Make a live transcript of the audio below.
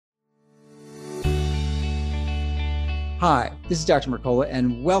Hi, this is Dr. Mercola,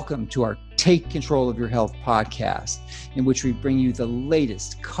 and welcome to our Take Control of Your Health podcast, in which we bring you the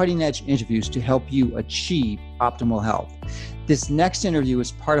latest cutting-edge interviews to help you achieve optimal health. This next interview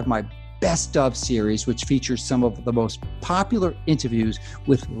is part of my Best Of series, which features some of the most popular interviews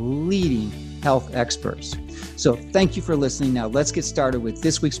with leading health experts. So thank you for listening. Now let's get started with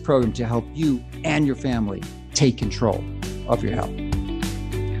this week's program to help you and your family take control of your health.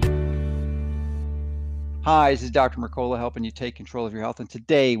 Hi, this is Dr. Mercola helping you take control of your health. And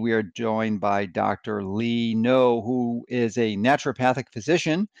today we are joined by Dr. Lee No, who is a naturopathic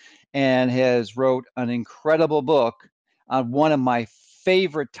physician and has wrote an incredible book on one of my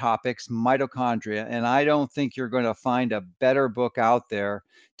favorite topics, mitochondria. And I don't think you're going to find a better book out there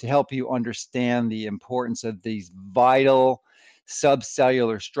to help you understand the importance of these vital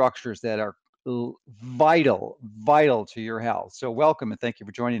subcellular structures that are vital to your health. So welcome and thank you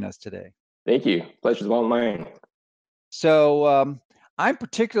for joining us today. Thank you. Pleasure's all mine. So I'm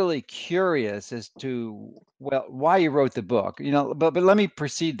particularly curious as to, well, why you wrote the book. But let me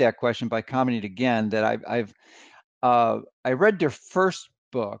precede that question by commenting again that I read your first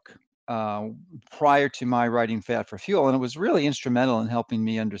book prior to my writing Fat for Fuel, and it was really instrumental in helping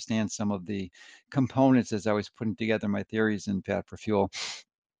me understand some of the components as I was putting together my theories in Fat for Fuel.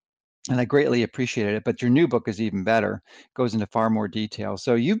 And I greatly appreciated it, but your new book is even better, goes into far more detail.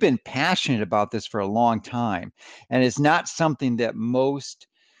 So you've been passionate about this for a long time, and it's not something that most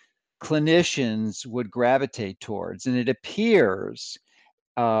clinicians would gravitate towards. And it appears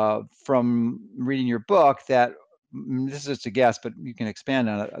from reading your book that, this is just a guess, but you can expand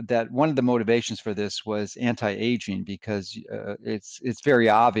on it, that one of the motivations for this was anti-aging, because it's very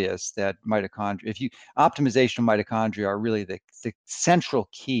obvious that optimization of mitochondria are really the central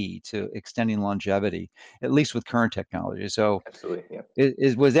key to extending longevity, at least with current technology. So absolutely,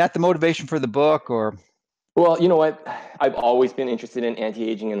 yeah. Was that the motivation for the book, or? Well, you know what? I've always been interested in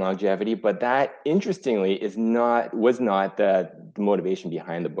anti-aging and longevity, but that, interestingly, was not the motivation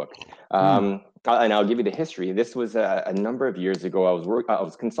behind the book. And I'll give you the history. This was a number of years ago. I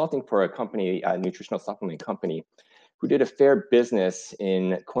was consulting for a company, a nutritional supplement company, who did a fair business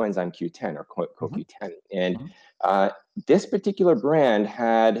in coenzyme Q10 or CoQ10. And this particular brand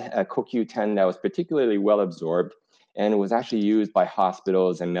had a CoQ10 that was particularly well absorbed, and it was actually used by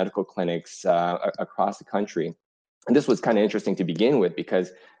hospitals and medical clinics across the country. And this was kind of interesting to begin with,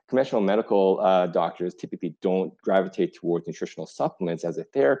 because conventional medical doctors typically don't gravitate towards nutritional supplements as a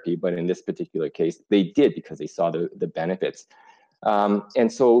therapy, but in this particular case, they did, because they saw the benefits.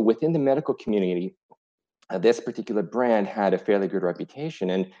 And so within the medical community, this particular brand had a fairly good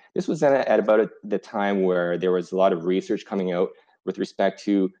reputation. And this was at about the time where there was a lot of research coming out with respect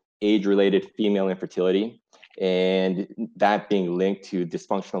to age-related female infertility, and that being linked to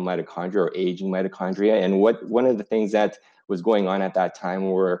dysfunctional mitochondria or aging mitochondria. And one of the things that was going on at that time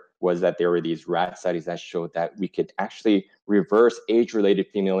was that there were these rat studies that showed that we could actually reverse age-related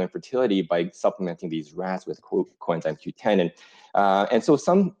female infertility by supplementing these rats with coenzyme Q10. And so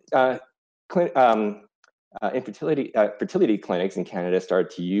some fertility clinics in Canada started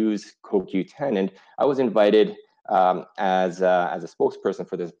to use CoQ10, and I was invited as a spokesperson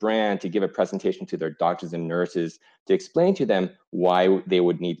for this brand to give a presentation to their doctors and nurses to explain to them why they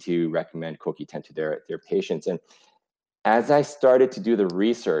would need to recommend CoQ10 to their patients. And as I started to do the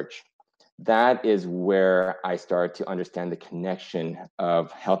research, that is where I started to understand the connection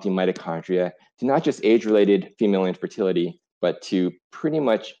of healthy mitochondria to not just age-related female infertility, but to pretty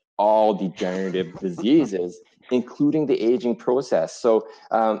much all degenerative diseases, including the aging process. So,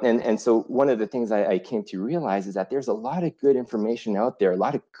 and so one of the things I came to realize is that there's a lot of good information out there, a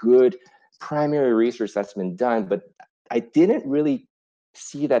lot of good primary research that's been done, but I didn't really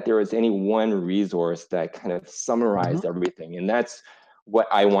see that there was any one resource that kind of summarized everything. And that's what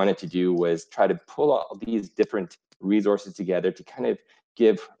I wanted to do, was try to pull all these different resources together to kind of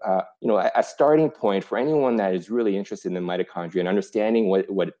give a starting point for anyone that is really interested in mitochondria and understanding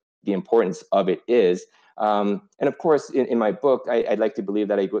what the importance of it is. And of course, in my book, I'd like to believe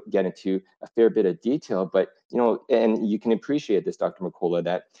that I get into a fair bit of detail, but and you can appreciate this, Dr. Mercola,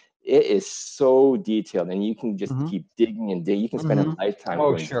 that it is so detailed, and you can just keep digging and digging. You can spend a lifetime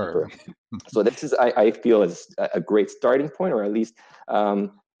going deeper. So this is, I feel, is a great starting point, or at least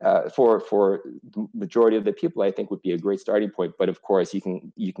for the majority of the people, I think would be a great starting point. But of course, you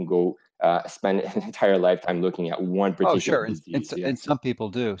can go spend an entire lifetime looking at one particular disease. And some people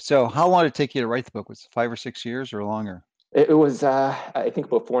do. So how long did it take you to write the book? Was it 5 or 6 years or longer? It was, I think,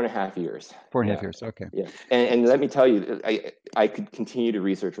 about 4.5 years. 4.5 years. Okay. Yeah, and let me tell you, I could continue to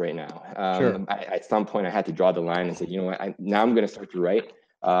research right now. At some point, I had to draw the line and say, you know what, now I'm going to start to write.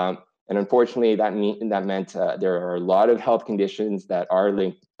 And unfortunately, that meant there are a lot of health conditions that are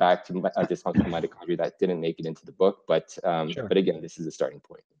linked back to dysfunctional mitochondria that didn't make it into the book. But again, this is a starting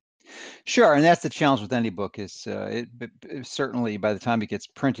point. Sure, and that's the challenge with any book is certainly by the time it gets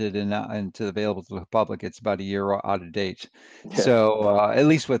printed and available to the public, it's about a year out of date. So at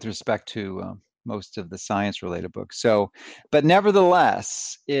least with respect to most of the science-related books. So, but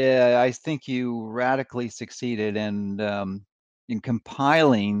nevertheless, I think you radically succeeded in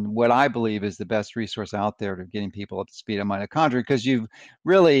compiling what I believe is the best resource out there to getting people up to speed on mitochondria, because you've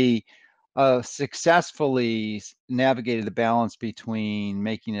really successfully navigated the balance between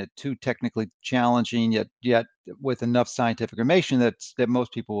making it too technically challenging, yet with enough scientific information that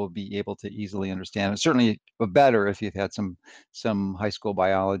most people will be able to easily understand. And certainly better if you've had some high school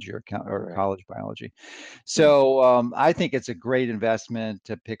biology or college biology. So I think it's a great investment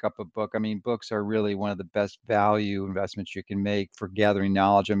to pick up a book. I mean, books are really one of the best value investments you can make for gathering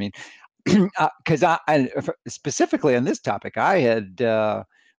knowledge. I mean, because specifically on this topic, I had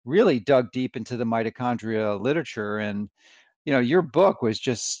really dug deep into the mitochondria literature, and your book was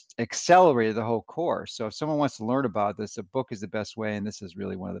just accelerated the whole course. So if someone wants to learn about this, a book is the best way, and this is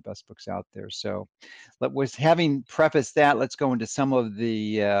really one of the best books out there. So having prefaced that, let's go into some of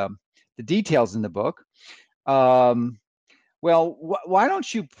the details in the book. Well, why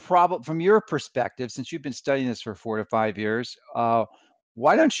don't you from your perspective, since you've been studying this for 4 to 5 years,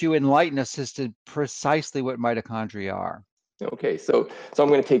 why don't you enlighten us as to precisely what mitochondria are? Okay, so I'm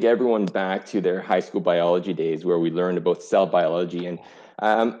going to take everyone back to their high school biology days where we learned about cell biology. And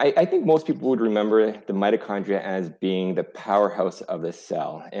I think most people would remember the mitochondria as being the powerhouse of the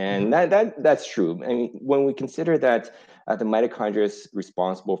cell. And that's true. I mean, when we consider that the mitochondria is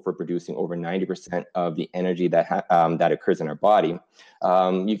responsible for producing over 90% of the energy that occurs in our body,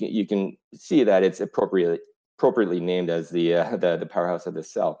 you can see that it's appropriately named as the powerhouse of the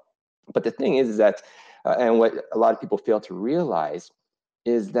cell. But the thing is that and what a lot of people fail to realize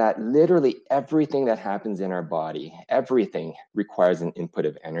is that literally everything that happens in our body, everything requires an input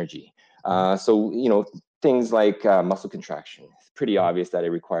of energy. So, things like muscle contraction, it's pretty obvious that it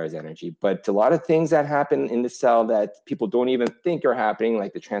requires energy. But a lot of things that happen in the cell that people don't even think are happening,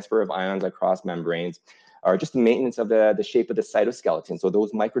 like the transfer of ions across membranes, are just the maintenance of the shape of the cytoskeleton. So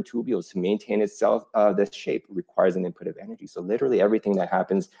those microtubules to maintain itself, the shape requires an input of energy. So literally everything that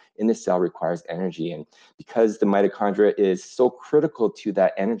happens in the cell requires energy. And because the mitochondria is so critical to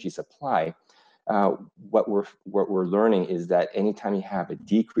that energy supply, what we're learning is that anytime you have a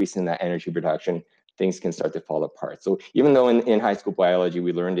decrease in that energy production, things can start to fall apart. So even though in high school biology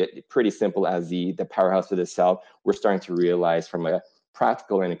we learned it pretty simple as the powerhouse of the cell, we're starting to realize from a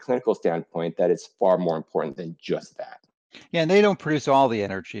practical and a clinical standpoint that it's far more important than just that. Yeah, and they don't produce all the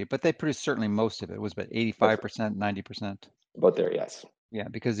energy, but they produce certainly most of it. It was about 85%, 90%. About there, yes. Yeah,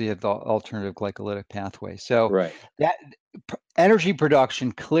 because you have the alternative glycolytic pathway. So right. that energy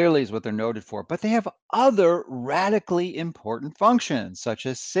production clearly is what they're noted for, but they have other radically important functions, such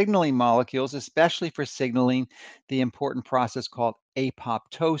as signaling molecules, especially for signaling the important process called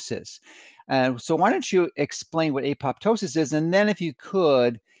apoptosis. So why don't you explain what apoptosis is, and then if you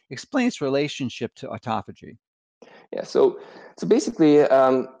could, explain its relationship to autophagy. Yeah, so basically,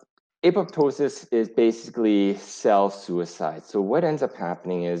 apoptosis is basically cell suicide. So what ends up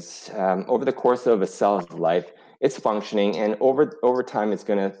happening is over the course of a cell's life, it's functioning, and over time, it's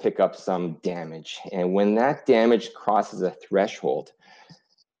going to pick up some damage. And when that damage crosses a threshold,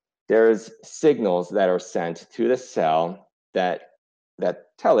 there's signals that are sent to the cell that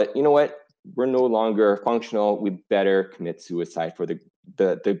tell it, you know what, we're no longer functional. We better commit suicide for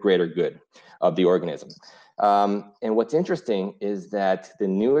the greater good of the organism. And what's interesting is that the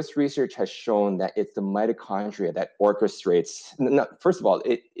newest research has shown that it's the mitochondria that orchestrates. First of all,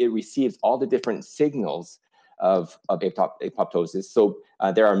 it receives all the different signals of apoptosis. So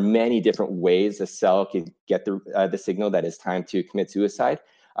there are many different ways a cell can get the signal that it's time to commit suicide.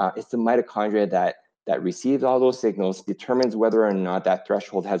 It's the mitochondria that receives all those signals, determines whether or not that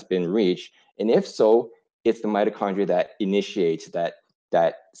threshold has been reached, and if so, it's the mitochondria that initiates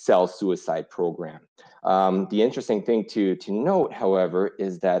that cell suicide program. The interesting thing to note, however,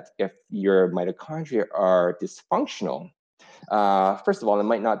 is that if your mitochondria are dysfunctional, first of all, it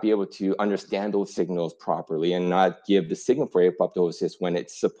might not be able to understand those signals properly and not give the signal for apoptosis when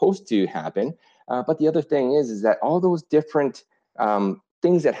it's supposed to happen. But the other thing is that all those different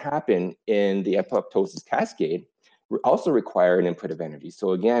things that happen in the apoptosis cascade also require an input of energy.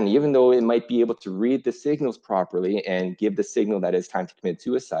 So again, even though it might be able to read the signals properly and give the signal that it's time to commit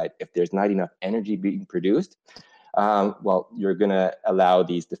suicide, if there's not enough energy being produced, well, you're going to allow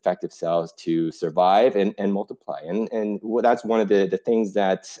these defective cells to survive and multiply. And that's one of the things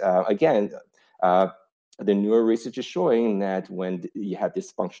that, again, the newer research is showing that when you have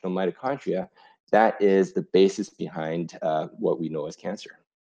dysfunctional mitochondria, that is the basis behind what we know as cancer.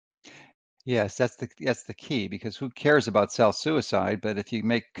 Yes, that's the key, because who cares about cell suicide? But if you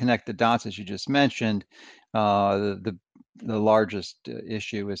connect the dots, as you just mentioned, the largest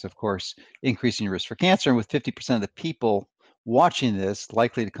issue is, of course, increasing risk for cancer. And with 50% of the people watching this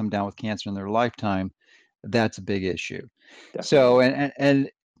likely to come down with cancer in their lifetime, that's a big issue. Definitely. So, and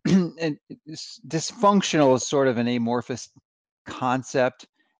dysfunctional is sort of an amorphous concept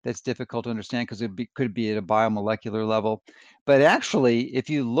that's difficult to understand, because it could be at a biomolecular level. But actually, if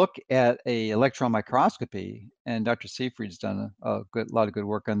you look at a electron microscopy, and Dr. Seyfried's done a lot of good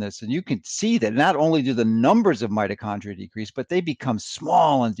work on this, and you can see that not only do the numbers of mitochondria decrease, but they become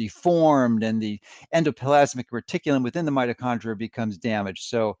small and deformed, and the endoplasmic reticulum within the mitochondria becomes damaged.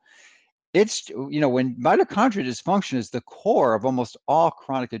 So it's, when mitochondria dysfunction is the core of almost all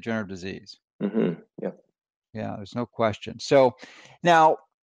chronic degenerative disease. Yeah. Yeah, there's no question. So now,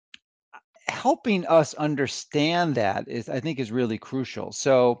 helping us understand that I think is really crucial.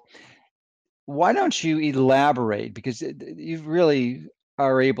 So why don't you elaborate, because you really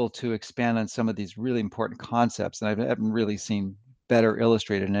are able to expand on some of these really important concepts, and I haven't really seen better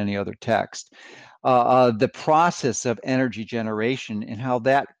illustrated in any other text. The process of energy generation and how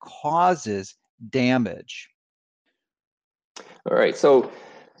that causes damage. All right. So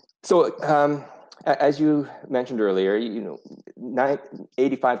as you mentioned earlier,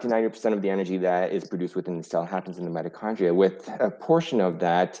 85 to 90% of the energy that is produced within the cell happens in the mitochondria, with a portion of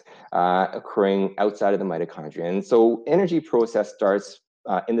that occurring outside of the mitochondria. And so energy process starts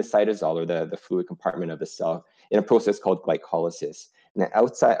in the cytosol, or the fluid compartment of the cell, in a process called glycolysis. And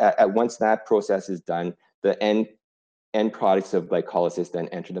once that process is done, the end products of glycolysis then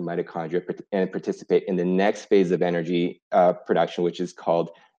enter the mitochondria and participate in the next phase of energy production, which is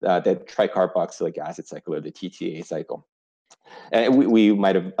called the tricarboxylic acid cycle, or the TTA cycle. And we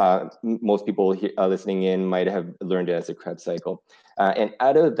might have, most people here, listening in might have learned it as a Krebs cycle. And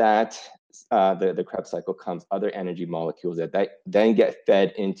out of that, the Krebs cycle comes other energy molecules that then get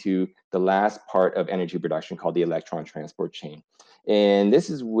fed into the last part of energy production, called the electron transport chain. And this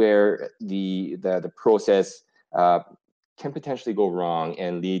is where the process can potentially go wrong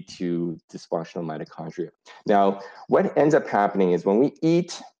and lead to dysfunctional mitochondria. Now, what ends up happening is when we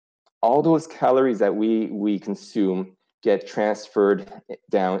eat, all those calories that we consume get transferred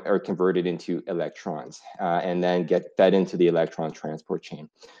down or converted into electrons, and then get fed into the electron transport chain.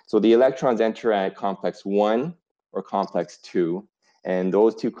 So the electrons enter at complex 1 or complex 2, and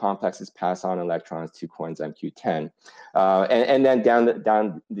those two complexes pass on electrons to coenzyme Q10, and then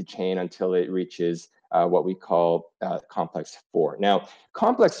down the chain until it reaches what we call complex 4. Now,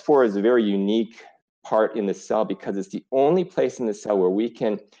 complex 4 is a very unique part in the cell, because it's the only place in the cell where we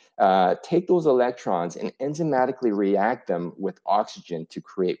can take those electrons and enzymatically react them with oxygen to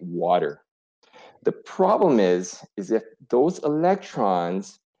create water. The problem is if those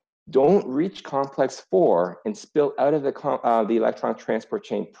electrons don't reach complex 4 and spill out of the electron transport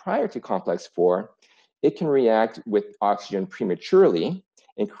chain prior to complex 4, it can react with oxygen prematurely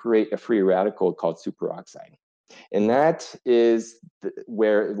and create a free radical called superoxide. And that is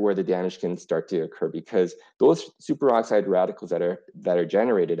where the damage can start to occur, because those superoxide radicals that are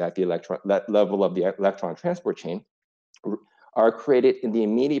generated at the level of the electron transport chain are created in the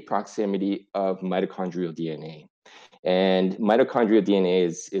immediate proximity of mitochondrial DNA. And mitochondrial DNA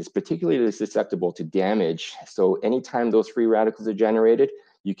is particularly susceptible to damage. So anytime those free radicals are generated,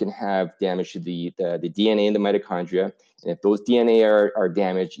 you can have damage to the DNA in the mitochondria. And if those DNA are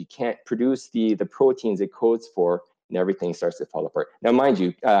damaged, you can't produce the proteins it codes for, and everything starts to fall apart. Now, mind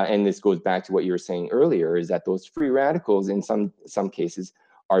you, and this goes back to what you were saying earlier, is that those free radicals in some cases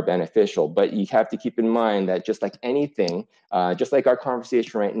are beneficial. But you have to keep in mind that just like anything, just like our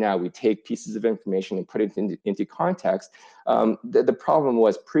conversation right now, we take pieces of information and put it into context. The problem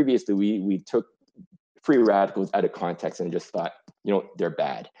was previously we took free radicals out of context and just thought, they're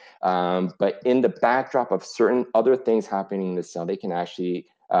bad. But in the backdrop of certain other things happening in the cell, they can actually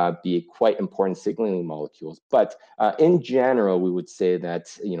be quite important signaling molecules. But in general, we would say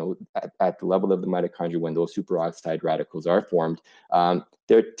that, at the level of the mitochondria, when those superoxide radicals are formed,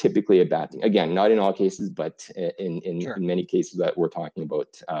 they're typically a bad thing. Again, not in all cases, but in many cases that we're talking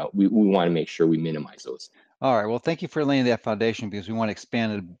about, we want to make sure we minimize those. All right. Well, thank you for laying that foundation, because we want to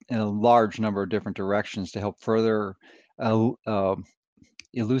expand it in a large number of different directions to help further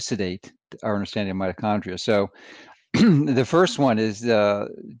elucidate our understanding of mitochondria. So The first one is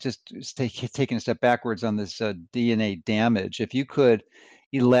just taking a step backwards on this DNA damage. If you could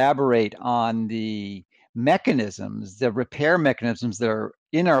elaborate on the mechanisms, the repair mechanisms that are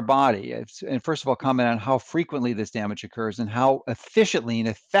in our body, and first of all, comment on how frequently this damage occurs and how efficiently and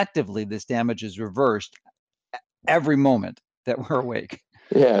effectively this damage is reversed every moment that we're awake.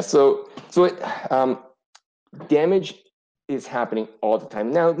 Yeah, damage is happening all the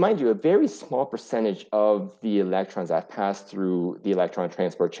time. Now, mind you, a very small percentage of the electrons that pass through the electron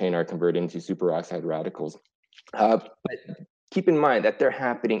transport chain are converted into superoxide radicals. But keep in mind that they're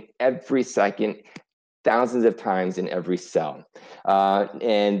happening every second, thousands of times in every cell.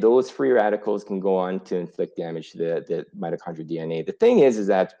 And those free radicals can go on to inflict damage to the mitochondrial DNA. The thing is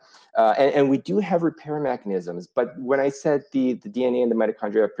that, and we do have repair mechanisms, but when I said the DNA and the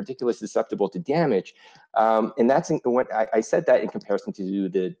mitochondria are particularly susceptible to damage, and that's when I said that in comparison to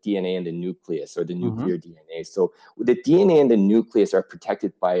the DNA and the nucleus, or the nuclear DNA. So the DNA and the nucleus are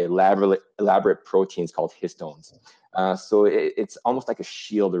protected by elaborate proteins called histones. So it's almost like a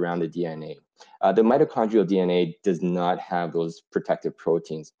shield around the DNA. The mitochondrial DNA does not have those protective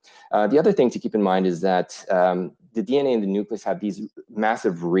proteins. The other thing to keep in mind is that the DNA in the nucleus have these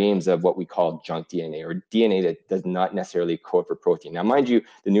massive reams of what we call junk DNA, or DNA that does not necessarily code for protein. Now, mind you,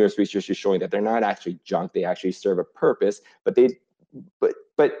 the newest research is showing that they're not actually junk; they actually serve a purpose, but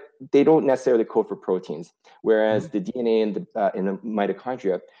they don't necessarily code for proteins. Whereas the DNA in the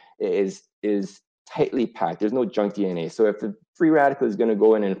mitochondria is tightly packed. There's no junk DNA. So if the free radical is going to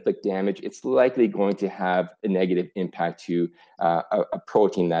go in and inflict damage, it's likely going to have a negative impact to a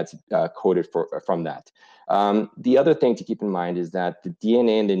protein that's coded from that. The other thing to keep in mind is that the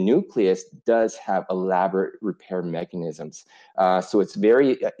DNA in the nucleus does have elaborate repair mechanisms. So it's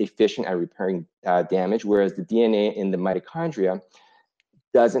very efficient at repairing damage, whereas the DNA in the mitochondria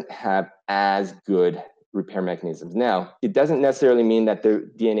doesn't have as good repair mechanisms. Now, it doesn't necessarily mean that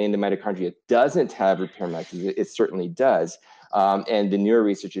the DNA in the mitochondria doesn't have repair mechanisms. It certainly does. And the newer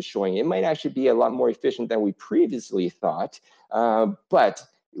research is showing it might actually be a lot more efficient than we previously thought. But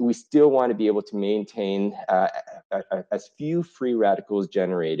we still want to be able to maintain as few free radicals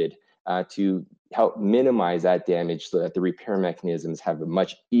generated to help minimize that damage, so that the repair mechanisms have a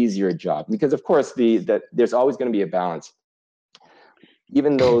much easier job. Because of course, there's always going to be a balance.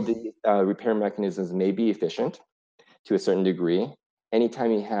 Even though the repair mechanisms may be efficient to a certain degree,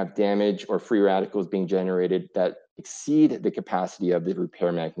 anytime you have damage or free radicals being generated that exceed the capacity of the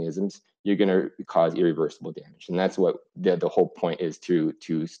repair mechanisms, you're going to cause irreversible damage. And that's what the whole point is to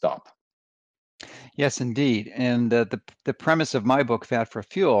stop. Yes, indeed. And the premise of my book, Fat for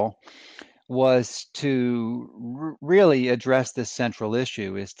Fuel, was to really address this central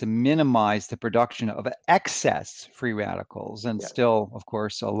issue, is to minimize the production of excess free radicals and still, of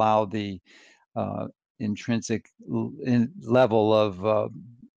course, allow the intrinsic level of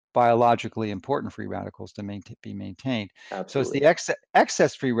biologically important free radicals to be maintained. Absolutely. So it's the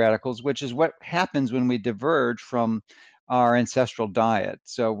excess free radicals, which is what happens when we diverge from our ancestral diet.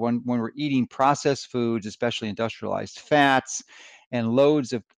 So when we're eating processed foods, especially industrialized fats, and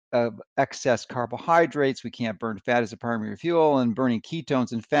loads of excess carbohydrates, we can't burn fat as a primary fuel, and burning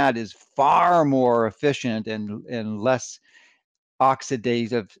ketones and fat is far more efficient and less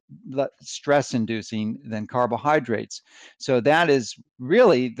oxidative, stress inducing than carbohydrates. So that is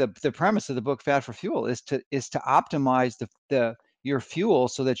really the premise of the book Fat for Fuel, is to optimize your fuel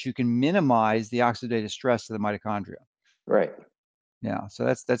so that you can minimize the oxidative stress of the mitochondria. Right. Yeah, so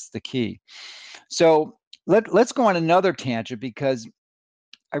that's the key. So let's go on another tangent, because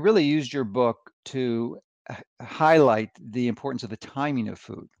I really used your book to highlight the importance of the timing of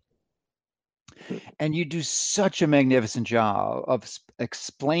food. And you do such a magnificent job of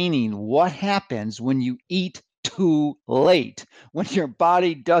explaining what happens when you eat too late, when your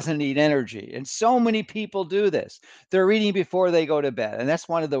body doesn't need energy. And so many people do this. They're eating before they go to bed. And that's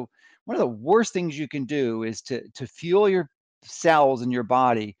one of the worst things you can do, is to fuel your cells in your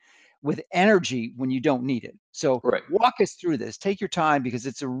body with energy when you don't need it. So walk us through this. Take your time, because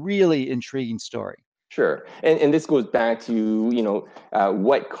it's a really intriguing story. Sure, and this goes back to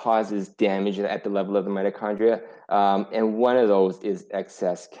what causes damage at the level of the mitochondria, and one of those is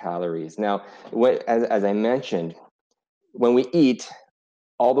excess calories. Now, as I mentioned, when we eat,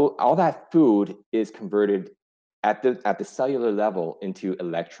 all that food is converted at the cellular level into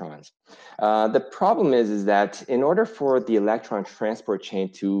electrons. The problem is that in order for the electron transport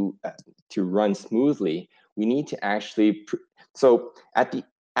chain to run smoothly, we need to actually so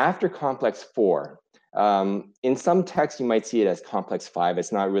after complex 4. In some texts, you might see it as complex 5.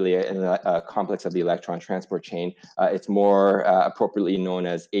 It's not really a complex of the electron transport chain. It's more appropriately known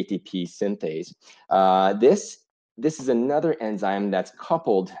as ATP synthase. This this is another enzyme that's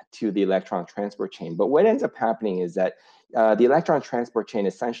coupled to the electron transport chain. But what ends up happening is that the electron transport chain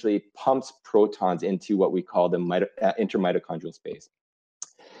essentially pumps protons into what we call the intermitochondrial space.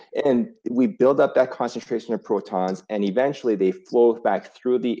 And we build up that concentration of protons, and eventually they flow back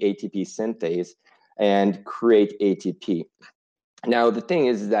through the ATP synthase and create ATP. Now, the thing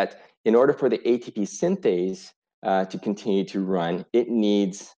is that in order for the ATP synthase to continue to run, it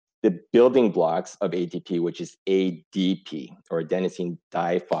needs the building blocks of ATP, which is ADP, or adenosine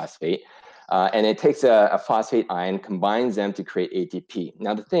diphosphate. And it takes a phosphate ion, combines them to create ATP.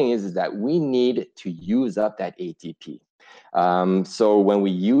 Now, the thing is that we need to use up that ATP. So when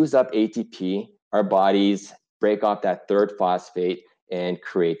we use up ATP, our bodies break off that third phosphate and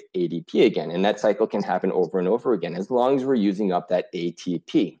create ADP again. And that cycle can happen over and over again, as long as we're using up that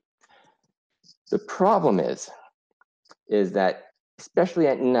ATP. The problem is that especially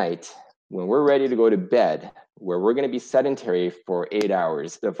at night, when we're ready to go to bed, where we're going to be sedentary for 8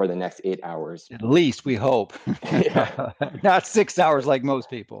 hours, for the next 8 hours. At least we hope. Not 6 hours like most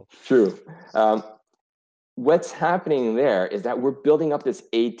people. True. What's happening there is that we're building up this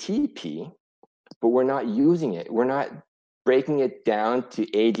ATP, but we're not using it. We're not breaking it down to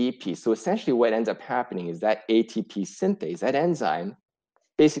ADP. So essentially what ends up happening is that ATP synthase, that enzyme,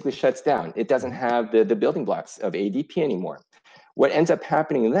 basically shuts down. It doesn't have the building blocks of ADP anymore. What ends up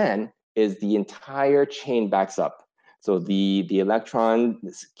happening then is the entire chain backs up. So the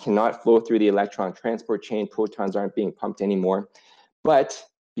electrons cannot flow through the electron transport chain, protons aren't being pumped anymore. But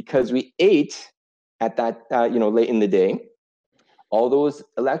because we ate at that, late in the day, all those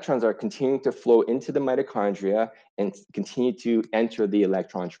electrons are continuing to flow into the mitochondria and continue to enter the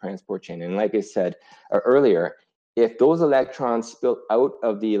electron transport chain. And like I said earlier, if those electrons spill out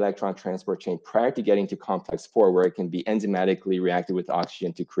of the electron transport chain prior to getting to complex 4, where it can be enzymatically reacted with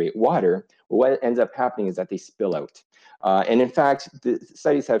oxygen to create water, well, what ends up happening is that they spill out. And in fact, the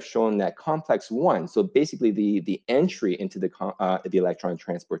studies have shown that complex 1, so basically the entry into the electron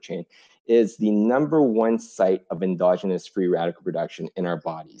transport chain, is the #1 site of endogenous free radical production in our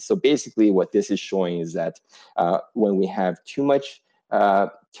bodies. So basically what this is showing is that when we have too much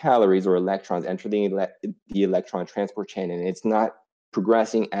calories or electrons entering the electron transport chain, and it's not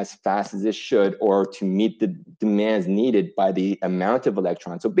progressing as fast as it should, or to meet the demands needed by the amount of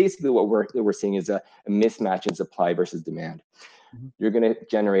electrons. So basically what we're seeing is a mismatch in supply versus demand. Mm-hmm. You're going to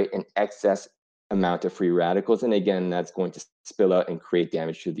generate an excess amount of free radicals, and again, that's going to spill out and create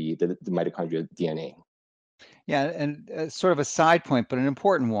damage to the mitochondrial DNA. Yeah, and sort of a side point, but an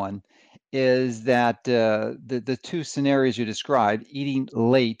important one, is that the two scenarios you described, eating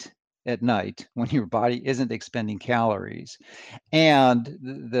late at night when your body isn't expending calories, and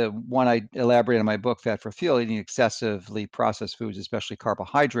the one I elaborate in my book, Fat for Fuel, eating excessively processed foods, especially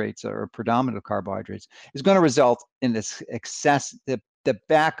carbohydrates or predominant carbohydrates, is going to result in this excess, the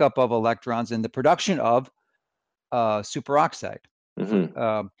backup of electrons and the production of superoxide.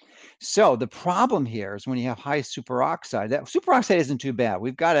 Mm-hmm. So the problem here is when you have high superoxide, that superoxide isn't too bad.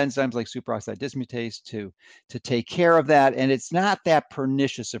 We've got enzymes like superoxide dismutase to take care of that, and it's not that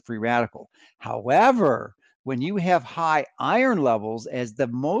pernicious a free radical. However, when you have high iron levels, as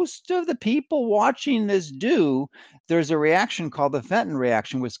most of the people watching this do, there's a reaction called the Fenton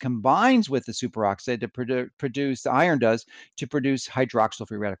reaction, which combines with the superoxide to produce, the iron does, to produce hydroxyl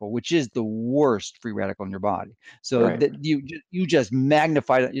free radical, which is the worst free radical in your body. So right. That you just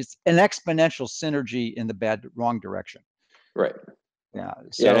magnify it. It's an exponential synergy in the wrong direction. Right. Yeah.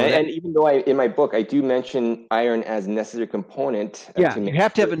 So yeah, and even though in my book I do mention iron as a necessary component. Yeah, you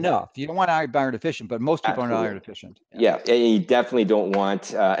have to have enough. You don't want iron deficient, but most people Absolutely. Are not iron deficient. Yeah, and you definitely don't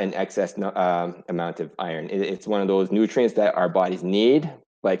want an excess amount of iron. It's one of those nutrients that our bodies need,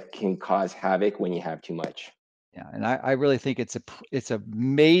 but can cause havoc when you have too much. Yeah, and I really think it's a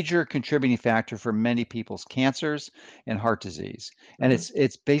major contributing factor for many people's cancers and heart disease, and mm-hmm.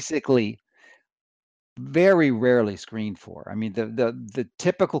 it's basically very rarely screened for. I mean, the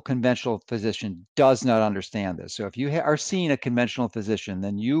typical conventional physician does not understand this. So if you are seeing a conventional physician,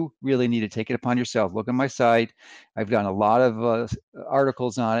 then you really need to take it upon yourself. Look at my site. I've done a lot of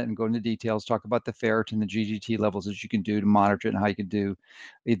articles on it and go into details, talk about the ferritin, the GGT levels that you can do to monitor it, and how you can do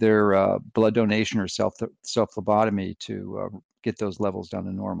either blood donation or self-phlebotomy to get those levels down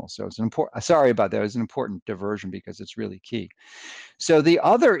to normal. So it's an important, sorry about that, it's an important diversion because it's really key. So the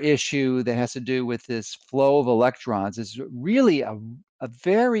other issue that has to do with this flow of electrons is really a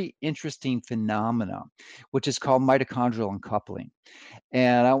very interesting phenomenon, which is called mitochondrial uncoupling.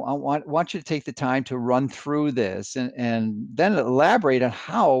 And I want you to take the time to run through this and then elaborate on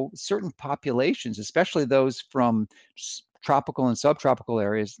how certain populations, especially those from tropical and subtropical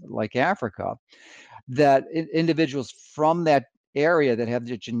areas like Africa, that individuals from that area that have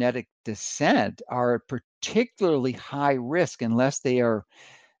the genetic descent are at particularly high risk unless they are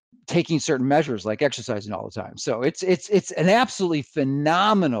taking certain measures like exercising all the time. So it's an absolutely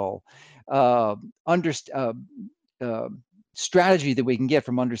phenomenal uh, under, uh, uh, strategy that we can get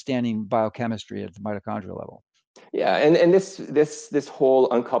from understanding biochemistry at the mitochondrial level. Yeah, and this whole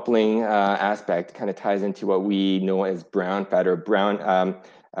uncoupling aspect kind of ties into what we know as brown fat or brown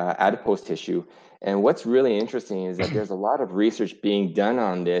adipose tissue. And what's really interesting is that there's a lot of research being done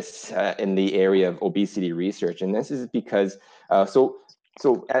on this in the area of obesity research, and this is because so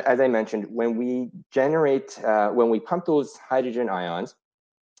as I mentioned, when we generate when we pump those hydrogen ions,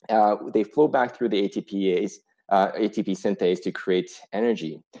 they flow back through the ATP synthase to create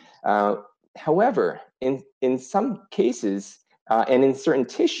energy. However, in some cases, and in certain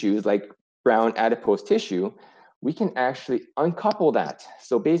tissues like brown adipose tissue, we can actually uncouple that.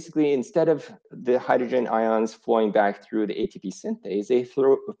 So basically, instead of the hydrogen ions flowing back through the ATP synthase, they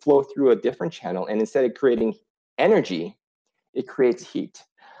flow through a different channel. And instead of creating energy, it creates heat.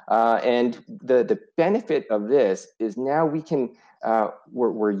 And the benefit of this is now we can,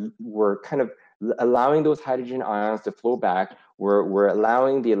 we're kind of allowing those hydrogen ions to flow back. We're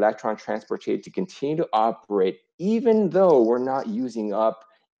allowing the electron transport chain to continue to operate even though we're not using up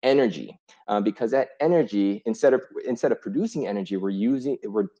energy, because that energy, instead of producing energy,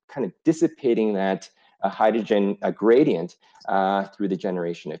 we're kind of dissipating that hydrogen gradient through the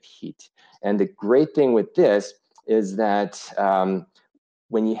generation of heat. And the great thing with this is that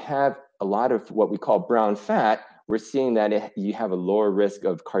when you have a lot of what we call brown fat, we're seeing that you have a lower risk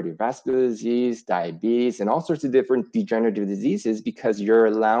of cardiovascular disease, diabetes, and all sorts of different degenerative diseases because you're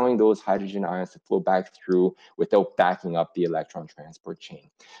allowing those hydrogen ions to flow back through without backing up the electron transport chain.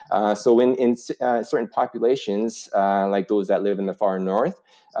 So in certain populations, like those that live in the far north,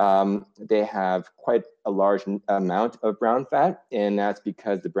 they have quite a large amount of brown fat, and that's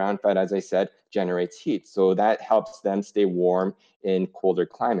because the brown fat, as I said, generates heat. So that helps them stay warm in colder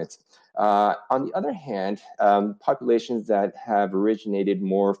climates. On the other hand, populations that have originated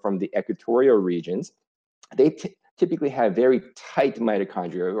more from the equatorial regions, they typically have very tight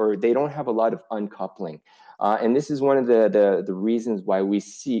mitochondria, or they don't have a lot of uncoupling. And this is one of the reasons why we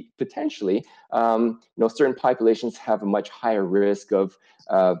see potentially, certain populations have a much higher risk of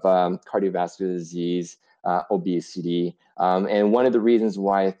cardiovascular disease, obesity. And one of the reasons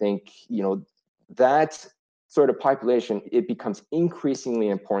why I think, that sort of population, it becomes increasingly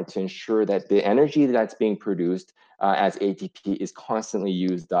important to ensure that the energy that's being produced as ATP is constantly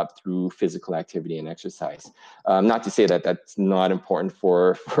used up through physical activity and exercise. Not to say that that's not important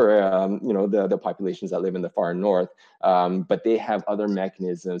for the populations that live in the far north, but they have other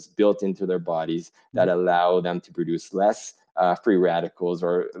mechanisms built into their bodies that allow them to produce less free radicals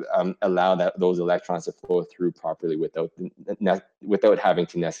or allow those electrons to flow through properly without having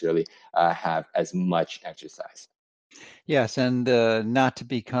to necessarily have as much exercise. Yes, and not to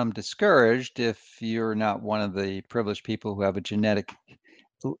become discouraged if you're not one of the privileged people who have a genetic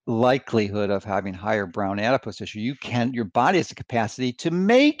likelihood of having higher brown adipose tissue. Your body has the capacity to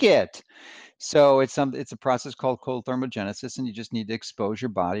make it. So it's a process called cold thermogenesis, and you just need to expose your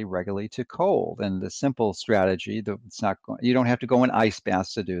body regularly to cold. And the simple strategy, you don't have to go in ice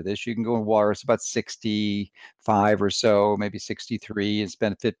baths to do this. You can go in water. It's about 65 or so, maybe 63, and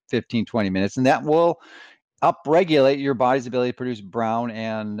spend 15, 20 minutes, and that will upregulate your body's ability to produce brown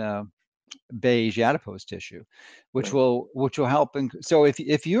and beige adipose tissue, which will help. So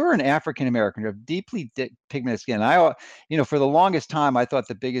if you're an African American, you have deeply pigmented skin. For the longest time, I thought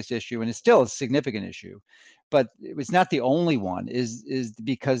the biggest issue, and it's still a significant issue, but it was not the only one, is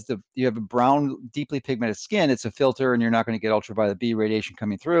because you have a brown, deeply pigmented skin. It's a filter, and you're not going to get ultraviolet B radiation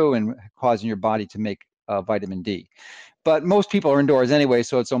coming through and causing your body to make vitamin D. But most people are indoors anyway,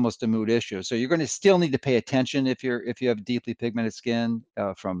 so it's almost a mood issue. So you're going to still need to pay attention if you have deeply pigmented skin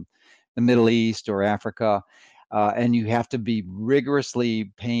from the Middle East or Africa, and you have to be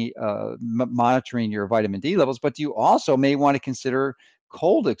rigorously monitoring your vitamin D levels. But you also may want to consider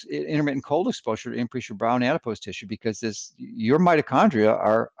intermittent cold exposure to increase your brown adipose tissue, because your mitochondria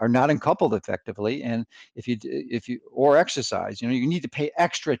are not uncoupled effectively, and if you or exercise, you need to pay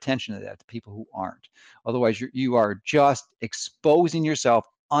extra attention to that, to people who aren't. Otherwise, you are just exposing yourself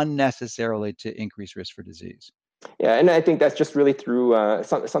unnecessarily to increased risk for disease. Yeah, and I think that's just really through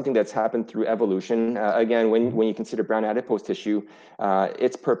something that's happened through evolution. Again, when you consider brown adipose tissue,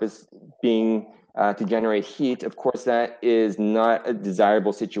 its purpose being to generate heat. Of course, that is not a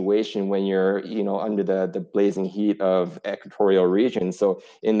desirable situation when you're, you know, under the blazing heat of equatorial regions. So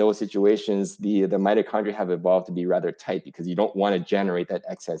in those situations, the mitochondria have evolved to be rather tight because you don't want to generate that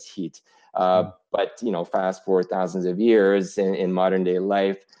excess heat. But, you know, fast forward thousands of years in modern day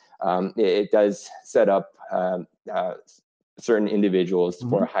life, it does set up certain individuals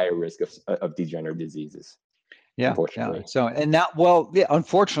for a higher risk of degenerative diseases. Yeah, Unfortunately. yeah. So, and now, well, yeah,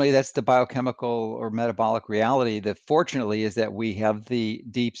 unfortunately, that's the biochemical or metabolic reality. That fortunately is that we have the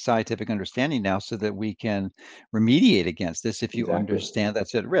deep scientific understanding now so that we can remediate against this if you Exactly. understand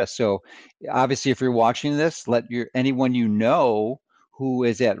that's at risk. So obviously, if you're watching this, let anyone you know who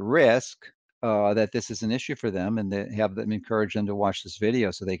is at risk that this is an issue for them, and have them encourage them to watch this video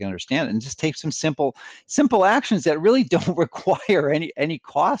so they can understand it, and just take some simple actions that really don't require any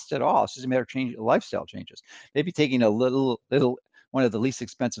cost at all. It's just a matter of changing lifestyle changes. Maybe taking a little one of the least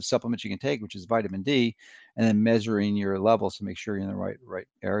expensive supplements you can take, which is vitamin D, and then measuring your levels to make sure you're in the right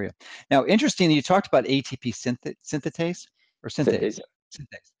area. Now, interestingly, you talked about ATP synthetase or synthase.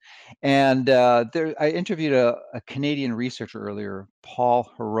 Synthase. And I interviewed a Canadian researcher earlier, Paul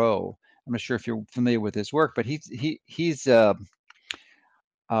Heroux. I'm not sure if you're familiar with his work, but he's done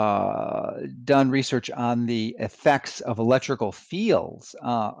research on the effects of electrical fields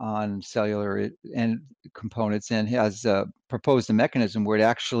on cellular and components, and has proposed a mechanism where it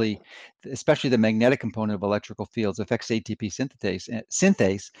actually, especially the magnetic component of electrical fields, affects ATP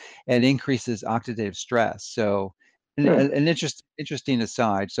synthase and increases oxidative stress. So an interesting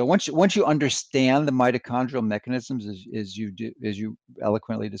aside. So once you understand the mitochondrial mechanisms as you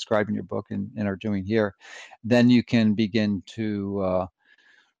eloquently describe in your book and are doing here, then you can begin to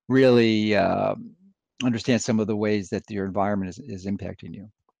really understand some of the ways that your environment is impacting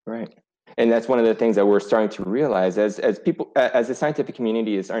you. Right. And that's one of the things that we're starting to realize as people, as the scientific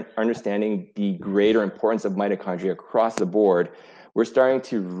community is understanding the greater importance of mitochondria across the board. We're starting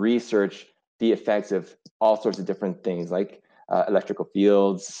to research the effects of all sorts of different things like electrical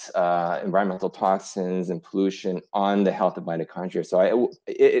fields, environmental toxins, and pollution on the health of mitochondria. So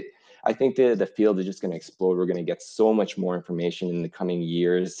I think the field is just going to explode. We're going to get so much more information in the coming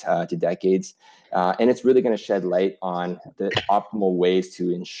years to decades. And it's really going to shed light on the optimal ways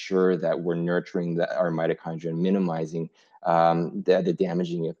to ensure that we're nurturing our mitochondria and minimizing the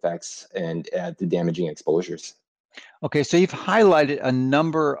damaging effects and the damaging exposures. Okay, so you've highlighted a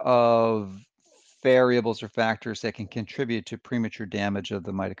number of variables or factors that can contribute to premature damage of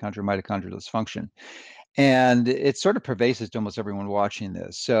the mitochondrial dysfunction. And it's sort of pervasive to almost everyone watching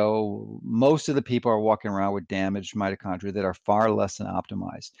this. So most of the people are walking around with damaged mitochondria that are far less than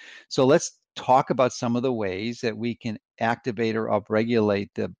optimized. So let's talk about some of the ways that we can activate or upregulate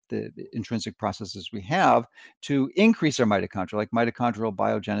the intrinsic processes we have to increase our mitochondria, like mitochondrial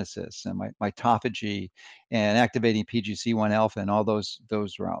biogenesis and mitophagy and activating PGC1 alpha and all those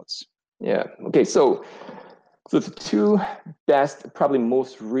routes. Yeah. Okay. So the two best, probably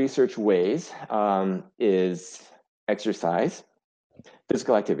most researched ways is exercise,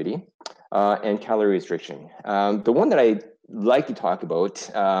 physical activity, and calorie restriction. The one that I like to talk about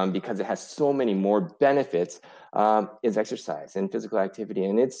because it has so many more benefits is exercise and physical activity.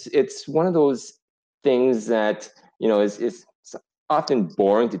 And it's one of those things that, you know, is often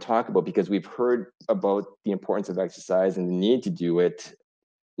boring to talk about because we've heard about the importance of exercise and the need to do it,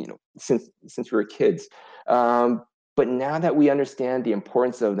 you know, since we were kids. But now that we understand the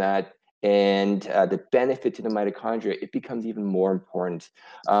importance of that and the benefit to the mitochondria, it becomes even more important.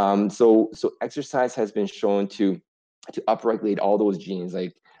 So exercise has been shown to upregulate all those genes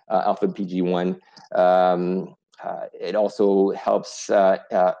like alpha PG1. It also helps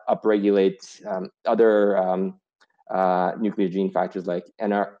upregulate other nuclear gene factors like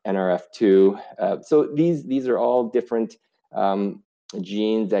NRF2. So these are all different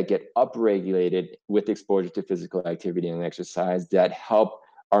genes that get upregulated with exposure to physical activity and exercise that help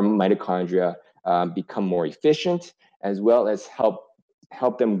our mitochondria become more efficient, as well as help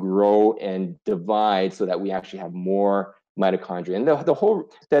them grow and divide so that we actually have more mitochondria. And the whole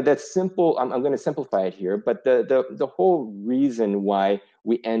that's simple. I'm going to simplify it here, but the whole reason why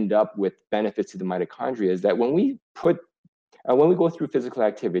we end up with benefits to the mitochondria is that when we go through physical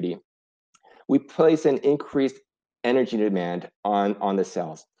activity, we place an increased energy demand on the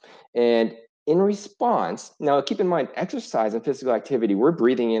cells. And in response, now keep in mind, exercise and physical activity, we're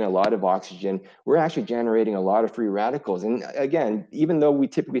breathing in a lot of oxygen. We're actually generating a lot of free radicals. And again, even though we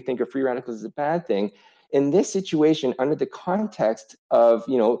typically think of free radicals as a bad thing, in this situation, under the context of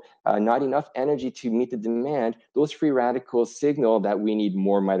not enough energy to meet the demand, those free radicals signal that we need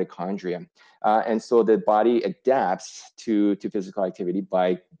more mitochondria. And so the body adapts to physical activity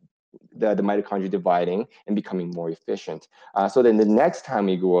by the mitochondria dividing and becoming more efficient. So then the next time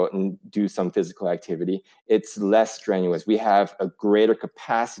we go out and do some physical activity, it's less strenuous. We have a greater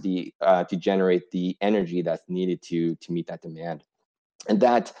capacity to generate the energy that's needed to meet that demand. And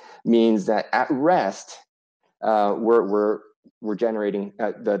that means that at rest, we're generating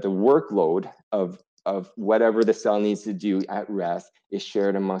the workload of whatever the cell needs to do at rest is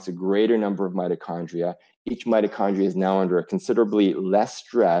shared amongst a greater number of mitochondria. Each mitochondria is now under a considerably less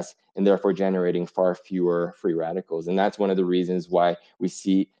stress and therefore generating far fewer free radicals. And that's one of the reasons why we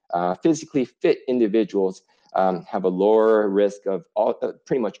see physically fit individuals have a lower risk of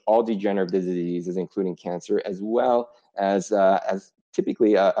pretty much all degenerative diseases, including cancer, as well as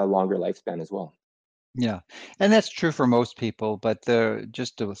typically a longer lifespan as well. Yeah, and that's true for most people, but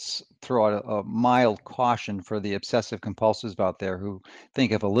just to throw out a mild caution for the obsessive compulsives out there who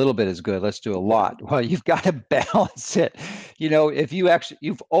think if a little bit is good, let's do a lot. Well, you've got to balance it. If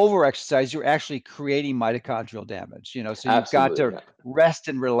you've over-exercised, you're actually creating mitochondrial damage, so you've got to rest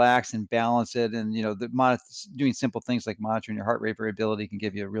and relax and balance it. And, doing simple things like monitoring your heart rate variability can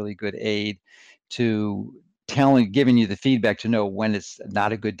give you a really good aid to giving you the feedback to know when it's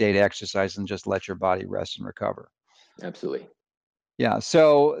not a good day to exercise and just let your body rest and recover. Absolutely. Yeah.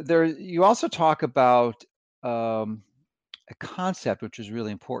 So you also talk about a concept which is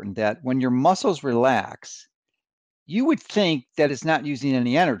really important, that when your muscles relax, you would think that it's not using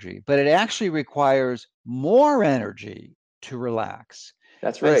any energy, but it actually requires more energy to relax.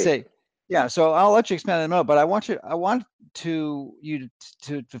 That's right. Yeah, so I'll let you expand on it in a moment, but I want you to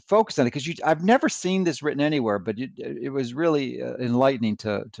focus on it, because I've never seen this written anywhere, but it was really enlightening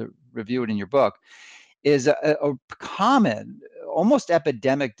to review it in your book. Is a common, almost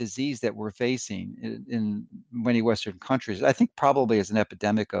epidemic disease that we're facing in many Western countries. I think probably as an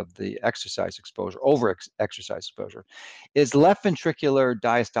epidemic of the exercise exposure, exercise exposure, is left ventricular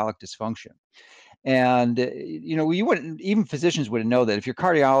diastolic dysfunction. And, you wouldn't, even physicians wouldn't know that. If you're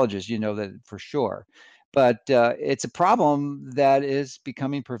cardiologists, you know that for sure. But it's a problem that is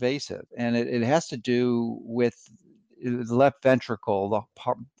becoming pervasive, and it has to do with the left ventricle,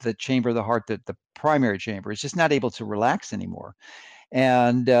 the chamber of the heart, the primary chamber, is just not able to relax anymore.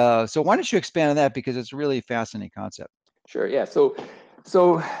 And so why don't you expand on that, because it's a really fascinating concept. Sure. Yeah. So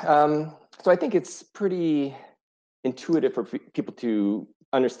I think it's pretty intuitive for people to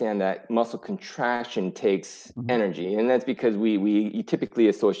understand that muscle contraction takes energy, and that's because you typically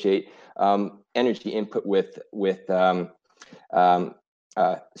associate energy input with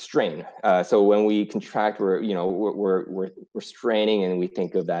strain. So when we contract, we're straining, and we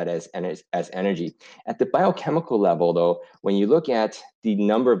think of that as energy. At the biochemical level, though, when you look at the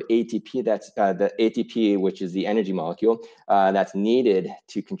number of ATP, that's the ATP, which is the energy molecule that's needed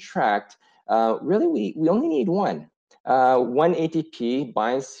to contract, really we only need one. One ATP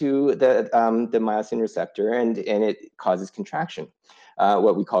binds to the myosin receptor, and it causes contraction,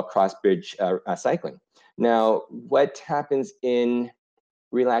 what we call cross-bridge cycling. Now, what happens in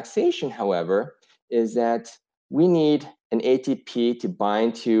relaxation, however, is that we need an ATP to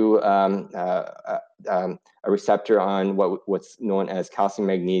bind to a receptor on what's known as calcium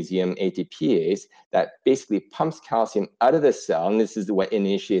magnesium ATPase, that basically pumps calcium out of the cell, and this is what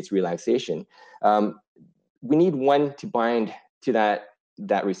initiates relaxation. We need one to bind to that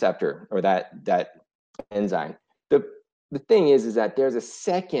receptor, or that enzyme. The thing is that there's a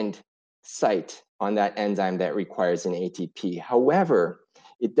second site on that enzyme that requires an ATP. However,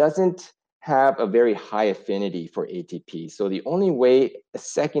 it doesn't have a very high affinity for ATP. So the only way a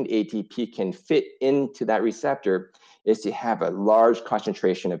second ATP can fit into that receptor is to have a large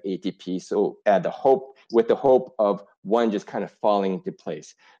concentration of ATP. So with the hope of one just kind of falling into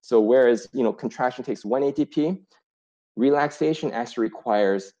place. So whereas contraction takes one ATP, relaxation actually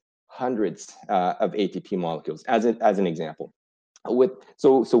requires hundreds of ATP molecules, as an example.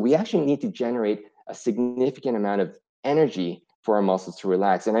 So we actually need to generate a significant amount of energy for our muscles to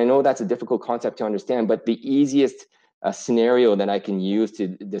relax. And I know that's a difficult concept to understand, but the easiest scenario that I can use to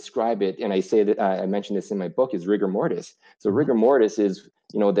describe it, and I say that I mentioned this in my book, is rigor mortis. So rigor mortis is,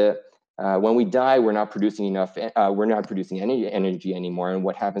 when we die, we're not producing any energy anymore. And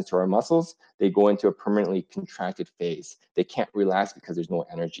what happens to our muscles? They go into a permanently contracted phase. They can't relax because there's no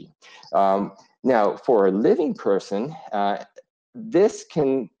energy. Now, for a living person, this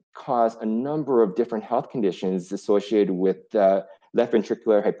can cause a number of different health conditions associated with left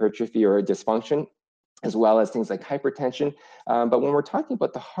ventricular hypertrophy or dysfunction, as well as things like hypertension. But when we're talking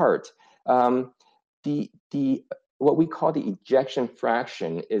about the heart, what we call the ejection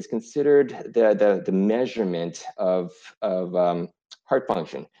fraction is considered the measurement of heart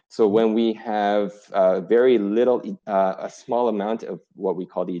function. So when we have very little, a small amount of what we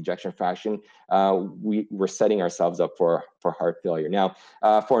call the ejection fraction, we're setting ourselves up for heart failure. Now,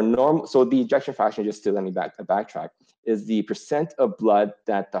 for normal, so the ejection fraction, just to let me backtrack, is the percent of blood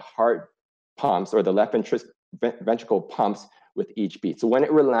that the heart pumps, or the left ventricle pumps with each beat. So when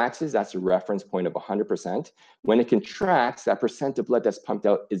it relaxes, that's a reference point of 100%. When it contracts, that percent of blood that's pumped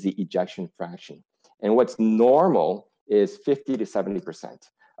out is the ejection fraction. And what's normal is 50 to 70%.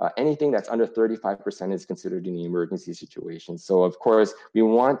 Anything that's under 35% is considered an emergency situation. So of course, we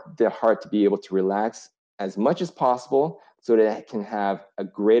want the heart to be able to relax as much as possible so that it can have a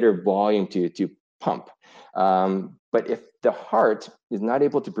greater volume to pump. But if the heart is not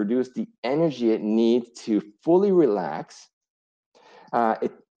able to produce the energy it needs to fully relax,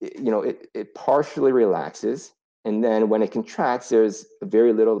 it partially relaxes, and then when it contracts, there's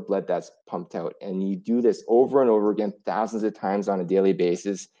very little blood that's pumped out. And you do this over and over again, thousands of times on a daily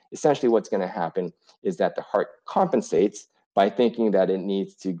basis. Essentially, what's going to happen is that the heart compensates by thinking that it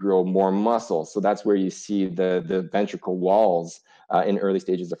needs to grow more muscle. So that's where you see the ventricle walls in early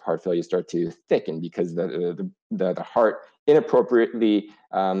stages of heart failure start to thicken, because the heart inappropriately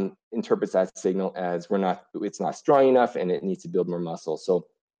interprets that signal as it's not strong enough and it needs to build more muscle. So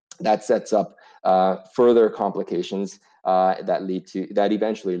that sets up further complications that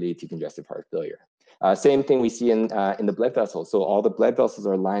eventually lead to congestive heart failure. Same thing we see in the blood vessels. So all the blood vessels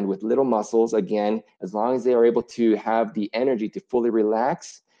are lined with little muscles. Again, as long as they are able to have the energy to fully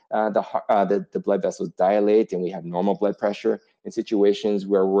relax, the blood vessels dilate and we have normal blood pressure. In situations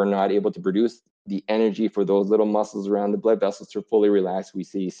where we're not able to produce the energy for those little muscles around the blood vessels to fully relax, we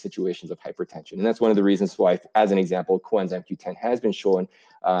see situations of hypertension. And that's one of the reasons why, as an example, coenzyme Q10 has been shown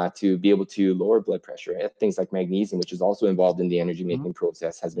to be able to lower blood pressure. Things like magnesium, which is also involved in the energy making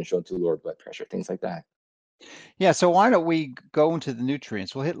process, has been shown to lower blood pressure, things like that. Yeah, so why don't we go into the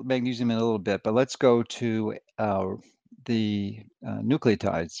nutrients? We'll hit magnesium in a little bit, but let's go to the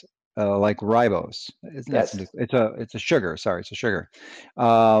nucleotides, like ribose. Yes. It's a sugar. Sorry, it's a sugar.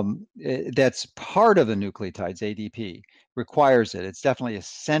 That's part of the nucleotides. ADP requires it. It's definitely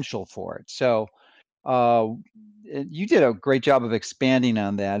essential for it. So you did a great job of expanding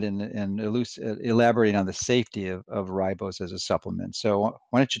on that and elaborating on the safety of ribose as a supplement. So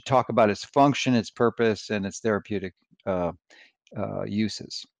why don't you talk about its function, its purpose, and its therapeutic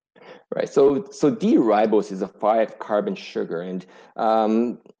uses? Right. So D-ribose is a 5-carbon sugar, and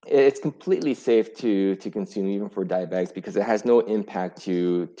it's completely safe to consume even for diabetics because it has no impact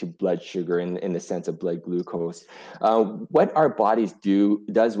to blood sugar in the sense of blood glucose. What our bodies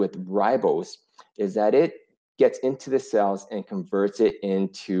does with ribose is that it gets into the cells and converts it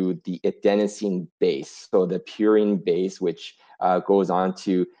into the adenosine base, so the purine base, which goes on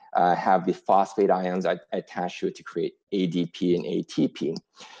to have the phosphate ions attached to it to create ADP and ATP.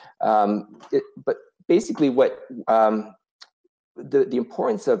 But basically, what the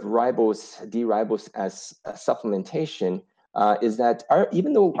importance of D-ribose as a supplementation is that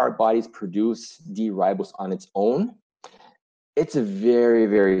even though our bodies produce D-ribose on its own, it's a very,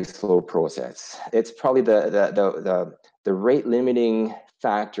 very slow process. It's probably the rate limiting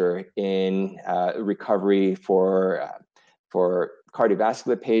factor in recovery for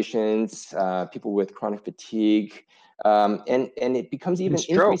cardiovascular patients, people with chronic fatigue, and it becomes even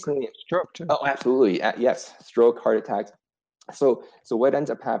increasingly stroke too. Oh, absolutely, yes, stroke, heart attacks. So what ends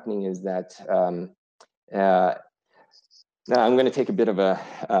up happening is that now I'm going to take a bit of a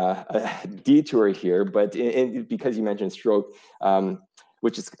detour here, but because you mentioned stroke,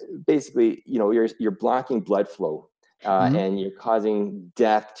 which is basically, you're blocking blood flow and you're causing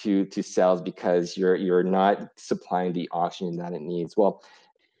death to cells because you're not supplying the oxygen that it needs. Well,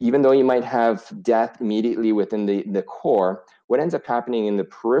 even though you might have death immediately within the core, what ends up happening in the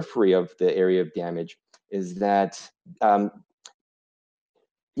periphery of the area of damage is that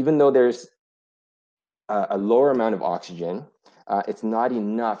even though there's a lower amount of oxygen, it's not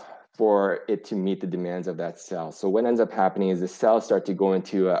enough for it to meet the demands of that cell. So what ends up happening is the cells start to go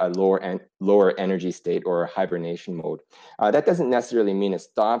into a lower energy state or hibernation mode. That doesn't necessarily mean it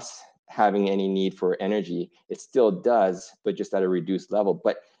stops having any need for energy. It still does, but just at a reduced level.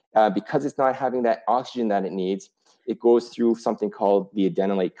 But because it's not having that oxygen that it needs, it goes through something called the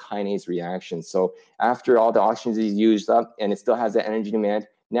adenylate kinase reaction. So after all the oxygen is used up and it still has that energy demand,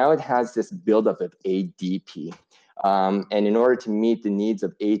 now it has this buildup of ADP. And in order to meet the needs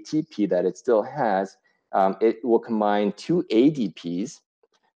of ATP that it still has, it will combine 2 ADPs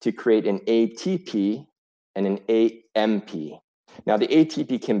to create an ATP and an AMP. Now, the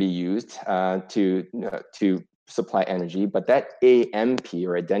ATP can be used to supply energy, but that AMP,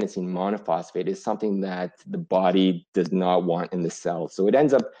 or adenosine monophosphate, is something that the body does not want in the cell. So it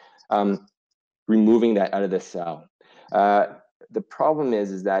ends up removing that out of the cell. The problem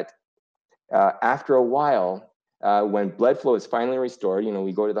is that after a while, when blood flow is finally restored,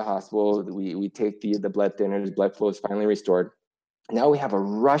 we go to the hospital, we take the blood thinners, blood flow is finally restored. Now we have a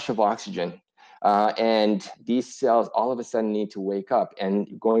rush of oxygen. And these cells all of a sudden need to wake up.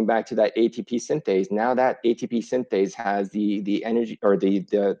 And going back to that ATP synthase, now that ATP synthase has the energy, or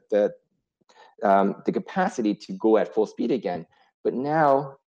the capacity to go at full speed again. But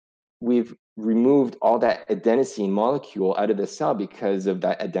now we've removed all that adenosine molecule out of the cell because of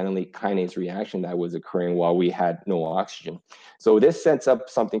that adenylate kinase reaction that was occurring while we had no oxygen. So this sets up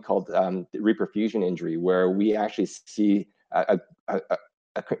something called reperfusion injury, where we actually see an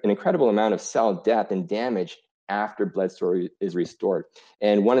incredible amount of cell death and damage after blood storage is restored.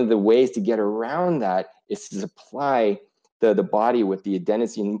 And one of the ways to get around that is to supply the body with the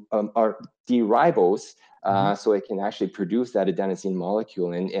adenosine or D-ribose, so it can actually produce that adenosine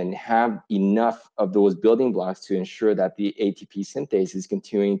molecule and have enough of those building blocks to ensure that the ATP synthase is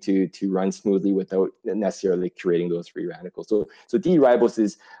continuing to run smoothly without necessarily creating those free radicals. So D-ribose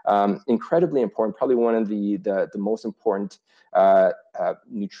is incredibly important, probably one of the most important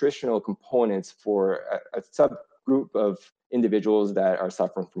nutritional components for a subgroup of individuals that are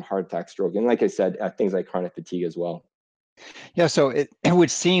suffering from heart attack, stroke, and like I said, things like chronic fatigue as well. Yeah, so it would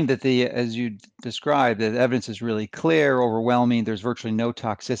seem that as you described, the evidence is really clear, overwhelming. There's virtually no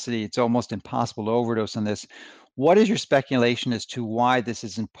toxicity. It's almost impossible to overdose on this. What is your speculation as to why this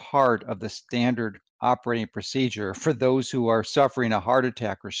isn't part of the standard operating procedure for those who are suffering a heart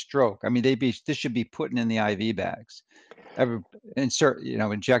attack or stroke? I mean, this should be put in the IV bags,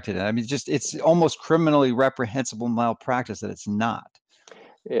 injected in. I mean, it's almost criminally reprehensible malpractice that it's not.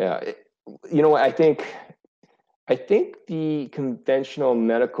 Yeah, I think the conventional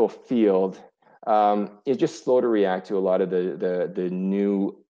medical field is just slow to react to a lot of the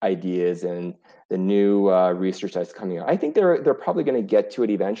new ideas and the new research that's coming out. I think they're probably going to get to it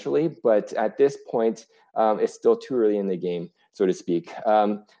eventually, but at this point, it's still too early in the game, so to speak.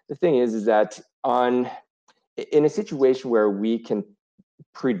 The thing is that in a situation where we can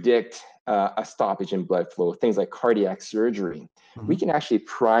predict a stoppage in blood flow, things like cardiac surgery, we can actually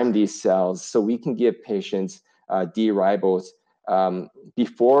prime these cells so we can give patients D-ribose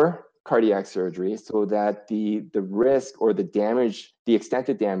before cardiac surgery, so that the risk or the damage, the extent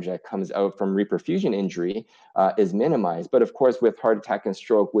of damage that comes out from reperfusion injury is minimized. But of course, with heart attack and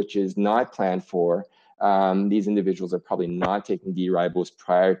stroke, which is not planned for, these individuals are probably not taking D-ribose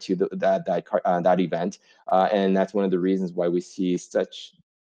prior to that event, and that's one of the reasons why we see such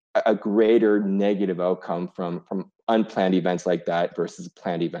a greater negative outcome from unplanned events like that versus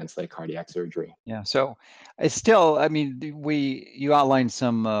planned events like cardiac surgery. Yeah, so it's still, I mean, you outlined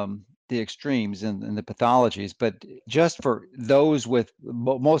some the extremes and the pathologies, but just for those with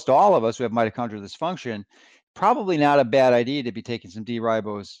most all of us who have mitochondrial dysfunction, probably not a bad idea to be taking some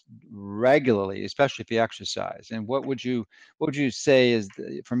D-ribose regularly, especially if you exercise. And what would you say is,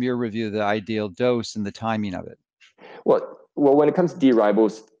 from your review, the ideal dose and the timing of it? Well, when it comes to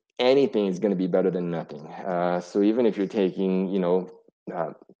D-ribose, anything is going to be better than nothing. So even if you're taking,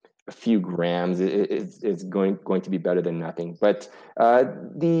 a few grams, it's going to be better than nothing. But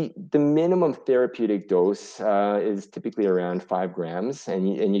the minimum therapeutic dose is typically around 5 grams,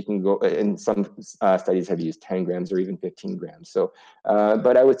 and you can go. And some studies have used 10 grams or even 15 grams. So,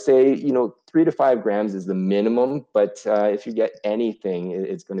 but I would say 3 to 5 grams is the minimum. But if you get anything,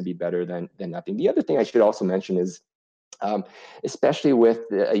 it's going to be better than nothing. The other thing I should also mention is, especially with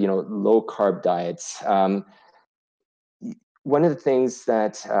low carb diets. One of the things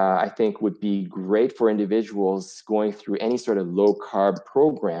that I think would be great for individuals going through any sort of low carb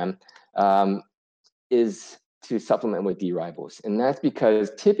program is to supplement with D-ribose. And that's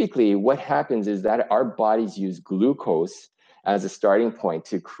because typically what happens is that our bodies use glucose as a starting point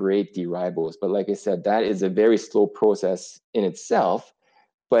to create D-ribose. But like I said, that is a very slow process in itself.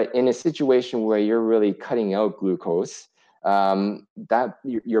 But in a situation where you're really cutting out glucose, that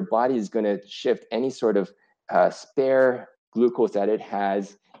your body is going to shift any sort of spare glucose that it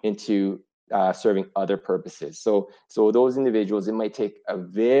has into serving other purposes. So those individuals, it might take a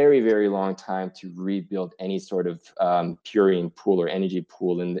very, very long time to rebuild any sort of purine pool or energy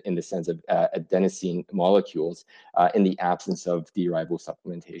pool in the sense of adenosine molecules in the absence of D-ribose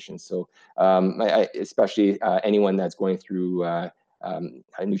supplementation. So especially anyone that's going through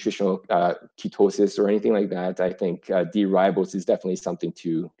nutritional ketosis or anything like that, I think D-ribose is definitely something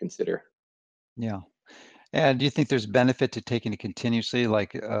to consider. Yeah. And do you think there's benefit to taking it continuously,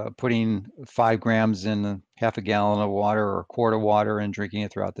 like putting 5 grams in half a gallon of water or a quart of water and drinking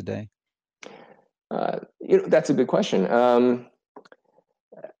it throughout the day? That's a good question.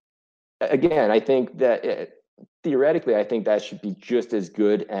 Again, I think that theoretically, I think that should be just as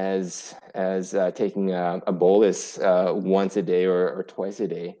good as taking a bolus once a day or twice a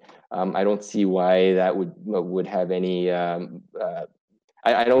day. I don't see why that would have any.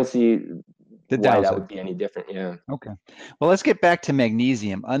 I don't see The why that downside. would be any different. Yeah. Okay. Well, let's get back to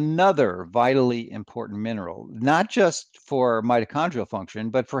magnesium, another vitally important mineral, not just for mitochondrial function,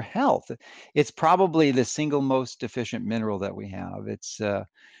 but for health. It's probably the single most deficient mineral that we have. It's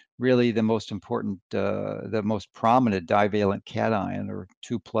really the most important, the most prominent divalent cation or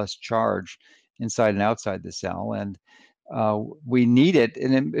 2+ charge inside and outside the cell. And we need it,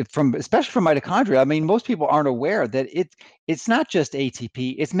 and from especially from mitochondria. I mean, most people aren't aware that it's not just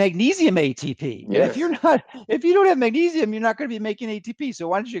ATP; it's magnesium ATP. And Yes. if you don't have magnesium, you're not going to be making ATP. So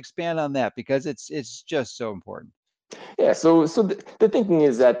why don't you expand on that, because it's just so important. Yeah. So the thinking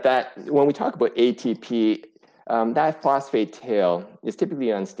is that when we talk about ATP, that phosphate tail is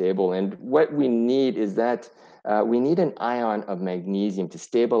typically unstable, and what we need is that we need an ion of magnesium to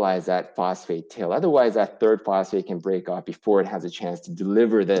stabilize that phosphate tail. Otherwise, that third phosphate can break off before it has a chance to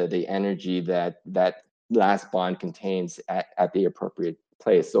deliver the energy that last bond contains at the appropriate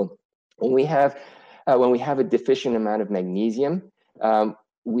place. So when we have a deficient amount of magnesium,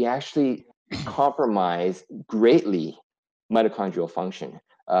 we actually compromise greatly mitochondrial function.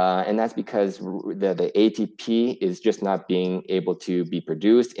 And that's because the ATP is just not being able to be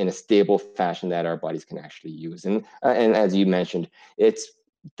produced in a stable fashion that our bodies can actually use. And as you mentioned, it's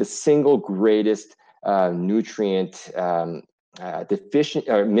the single greatest nutrient deficient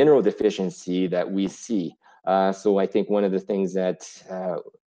or mineral deficiency that we see. So I think one of the things that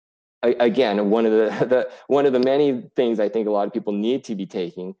again, one of the many things I think a lot of people need to be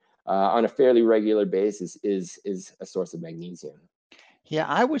taking on a fairly regular basis is a source of magnesium. Yeah,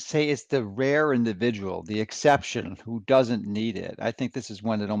 I would say it's the rare individual, the exception, who doesn't need it. I think this is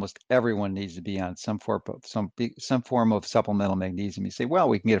one that almost everyone needs to be on some form of supplemental magnesium. You say, well,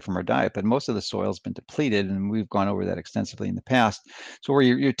 we can get it from our diet, but most of the soil's been depleted, and we've gone over that extensively in the past. So where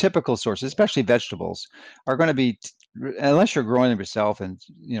your typical sources, especially vegetables, are going to be, unless you're growing them yourself and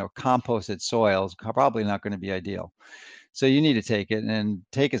composted soils, probably not going to be ideal. So you need to take it and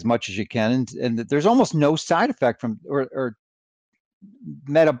take as much as you can, and there's almost no side effect from or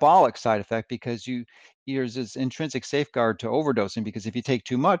metabolic side effect, because there's this intrinsic safeguard to overdosing, because if you take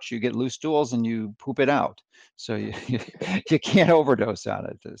too much, you get loose stools and you poop it out. So you can't overdose on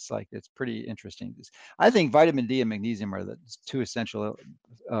it. It's pretty interesting. I think vitamin D and magnesium are the two essential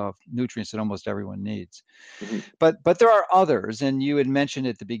nutrients that almost everyone needs. Mm-hmm. But there are others, and you had mentioned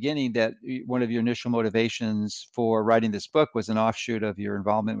at the beginning that one of your initial motivations for writing this book was an offshoot of your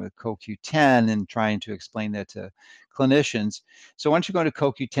involvement with CoQ10 and trying to explain that to clinicians. So why don't you go to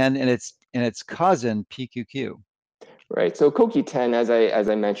CoQ10 and its cousin PQQ? Right. So CoQ10, as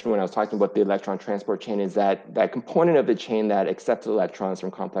I mentioned when I was talking about the electron transport chain, is that component of the chain that accepts electrons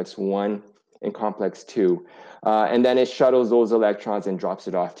from complex 1 and complex 2, and then it shuttles those electrons and drops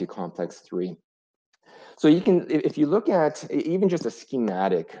it off to complex 3. So you can, if you look at even just a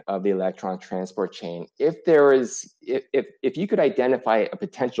schematic of the electron transport chain, if you could identify a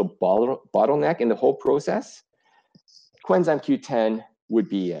potential bottleneck in the whole process, coenzyme Q10 would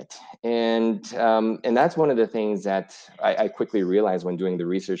be it. And that's one of the things that I quickly realized when doing the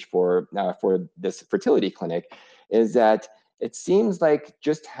research for this fertility clinic, is that it seems like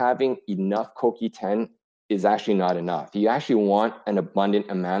just having enough CoQ10 is actually not enough. You actually want an abundant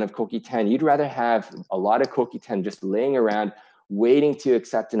amount of CoQ10. You'd rather have a lot of CoQ10 just laying around waiting to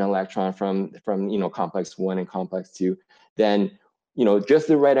accept an electron from complex 1 and complex 2 than just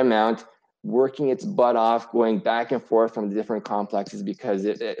the right amount, working its butt off, going back and forth from the different complexes, because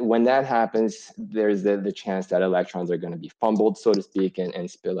when that happens, there's the chance that electrons are going to be fumbled, so to speak, and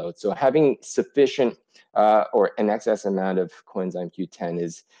spill out. So having sufficient or an excess amount of coenzyme Q10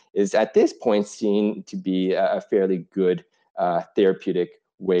 is at this point seen to be a fairly good therapeutic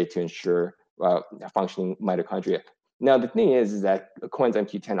way to ensure functioning mitochondria. Now, the thing is that coenzyme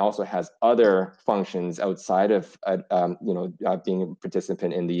Q10 also has other functions outside of being a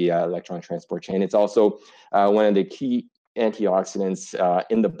participant in the electron transport chain. It's also one of the key antioxidants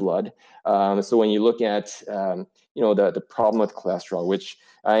in the blood. So when you look at the problem with cholesterol, which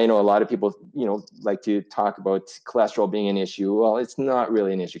I know a lot of people like to talk about cholesterol being an issue. Well, it's not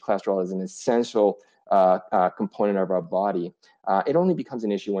really an issue. Cholesterol is an essential component of our body. It only becomes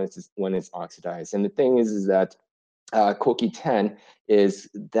an issue when it's oxidized. And the thing is that CoQ10 is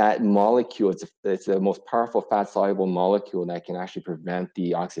that molecule. It's the most powerful fat-soluble molecule that can actually prevent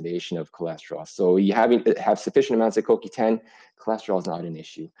the oxidation of cholesterol. So you have sufficient amounts of CoQ10, cholesterol is not an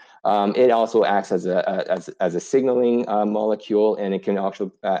issue. It also acts as a signaling molecule, and it can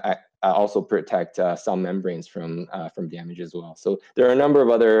also protect cell membranes from damage as well. So there are a number of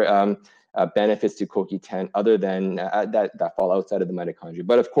other benefits to CoQ10 other than that fall outside of the mitochondria.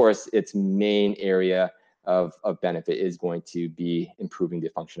 But of course, its main area of benefit is going to be improving the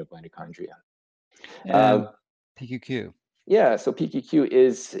function of mitochondria. And PQQ. Yeah, so PQQ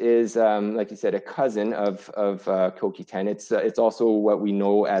is like you said, a cousin of CoQ10. It's also what we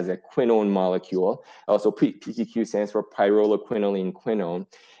know as a quinone molecule. Also, PQQ stands for pyrroloquinoline quinone,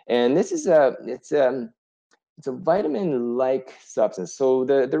 and this is it's a vitamin-like substance. So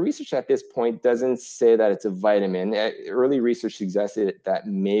the research at this point doesn't say that it's a vitamin. Early research suggested that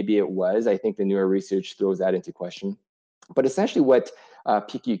maybe it was. I think the newer research throws that into question. But essentially what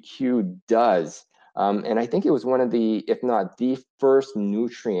PQQ does, and I think it was one of the, if not the first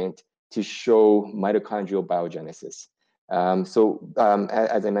nutrient to show mitochondrial biogenesis.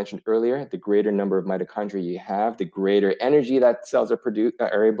 As I mentioned earlier, the greater number of mitochondria you have, the greater energy that cells are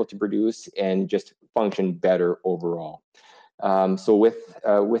able to produce and just function better overall. So with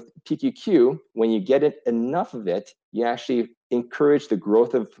PQQ, when you get enough of it, you actually encourage the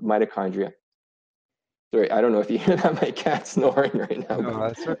growth of mitochondria. Sorry, I don't know if you hear that, my cat's snoring right now. No,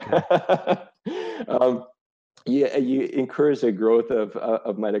 that's okay. You encourage the growth of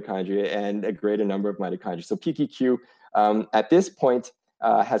mitochondria and a greater number of mitochondria. So PQQ at this point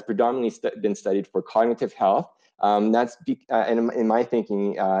has predominantly been studied for cognitive health. And in my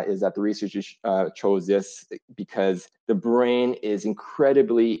thinking is that the researchers chose this because the brain is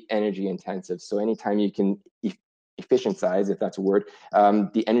incredibly energy intensive. So anytime you can efficientize, if that's a word,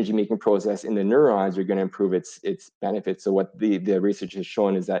 the energy making process in the neurons, you're going to improve its benefits. So what the research has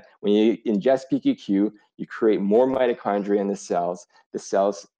shown is that when you ingest PQQ, you create more mitochondria in the cells. The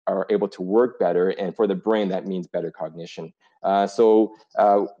cells are able to work better, and for the brain, that means better cognition.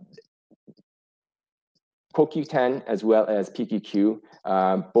 CoQ10 as well as PQQ,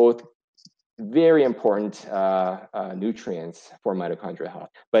 both very important nutrients for mitochondrial health.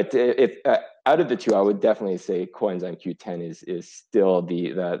 But if out of the two, I would definitely say coenzyme Q10 is still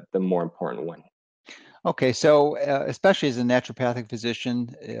the more important one. Okay, so especially as a naturopathic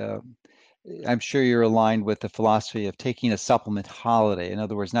physician, I'm sure you're aligned with the philosophy of taking a supplement holiday. In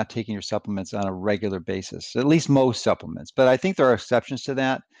other words, not taking your supplements on a regular basis, at least most supplements. But I think there are exceptions to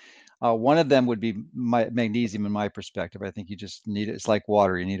that. One of them would be magnesium in my perspective. I think you just need it. It's like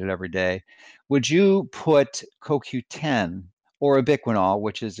water. You need it every day. Would you put CoQ10 or ubiquinol,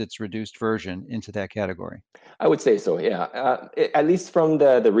 which is its reduced version, into that category? I would say so, yeah. At least from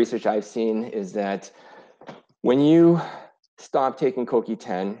the research I've seen is that when you stop taking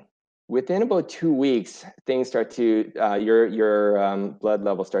CoQ10, within about 2 weeks, things start to, your blood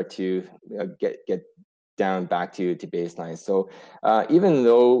levels start to get down back to baseline. So even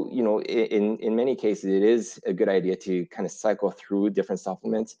though, you know, in many cases, it is a good idea to kind of cycle through different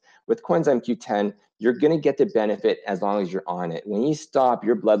supplements, with coenzyme Q10, you're going to get the benefit as long as you're on it. When you stop,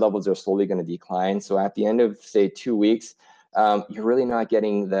 your blood levels are slowly going to decline. So at the end of, say, 2 weeks, you're really not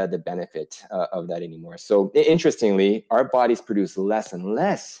getting the benefit of that anymore. So interestingly, our bodies produce less and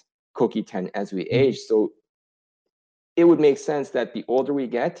less CoQ10 as we age. So it would make sense that the older we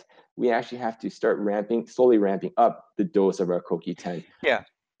get, we actually have to start slowly ramping up the dose of our CoQ10. Yeah.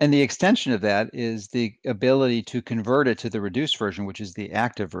 And the extension of that is the ability to convert it to the reduced version, which is the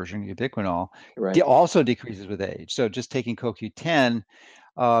active version, ubiquinol, Right. also decreases with age. So just taking CoQ10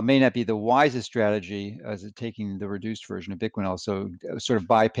 may not be the wisest strategy as taking the reduced version of ubiquinol. So sort of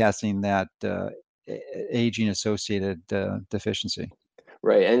bypassing that aging associated deficiency.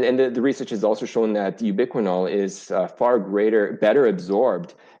 Right, and the research has also shown that ubiquinol is far better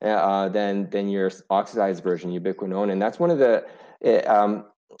absorbed than your oxidized version, ubiquinone, and that's one of the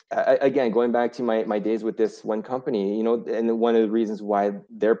again, going back to my days with this one company, you know, and one of the reasons why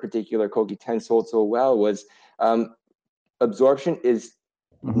their particular CoQ10 sold so well was absorption is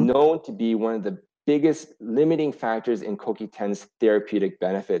known to be one of the biggest limiting factors in CoQ10's therapeutic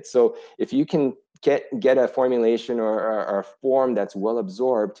benefits. So if you can get a formulation or a form that's well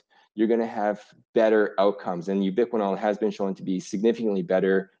absorbed, you're going to have better outcomes. And ubiquinol has been shown to be significantly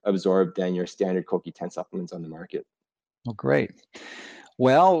better absorbed than your standard CoQ10 supplements on the market. Well, great.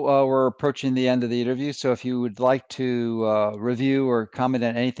 Well, we're approaching the end of the interview. So if you would like to review or comment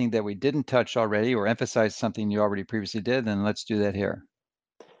on anything that we didn't touch already or emphasize something you already previously did, then let's do that here.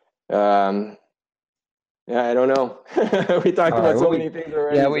 Yeah, I don't know. We talked All right. about Well, so many things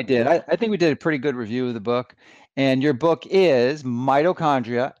already. yeah, we did. I think we did a pretty good review of the book. And your book is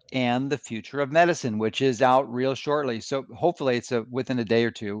Mitochondria and the Future of Medicine, which is out real shortly. So hopefully it's within a day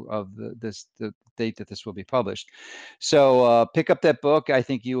or two of the date that this will be published. So pick up that book. I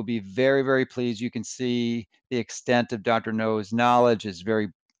think you will be very, very pleased. You can see the extent of Dr. No's knowledge is very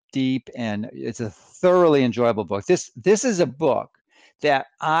deep, and it's a thoroughly enjoyable book. This is a book that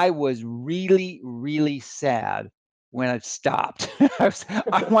I was really, really sad when it stopped.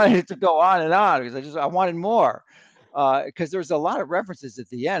 I wanted it to go on and on because I wanted more, because there's a lot of references at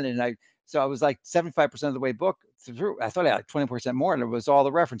the end, and I was like 75% of the way book through. I thought I had like 20% more, and it was all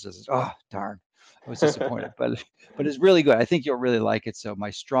the references. Oh darn, I was disappointed, but it's really good. I think you'll really like it. So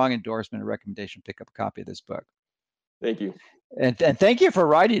my strong endorsement and recommendation: pick up a copy of this book. Thank you. And thank you for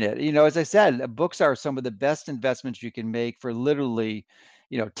writing it. As I said, books are some of the best investments you can make. For literally,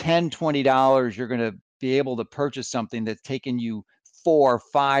 $10, $20, you're going to be able to purchase something that's taken you 4 or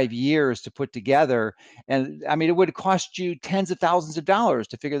 5 years to put together. And I mean, it would cost you tens of thousands of dollars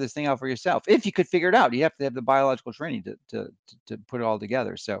to figure this thing out for yourself. If you could figure it out, you have to have the biological training to put it all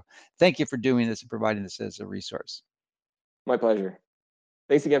together. So thank you for doing this and providing this as a resource. My pleasure.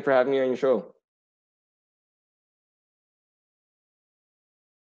 Thanks again for having me on your show.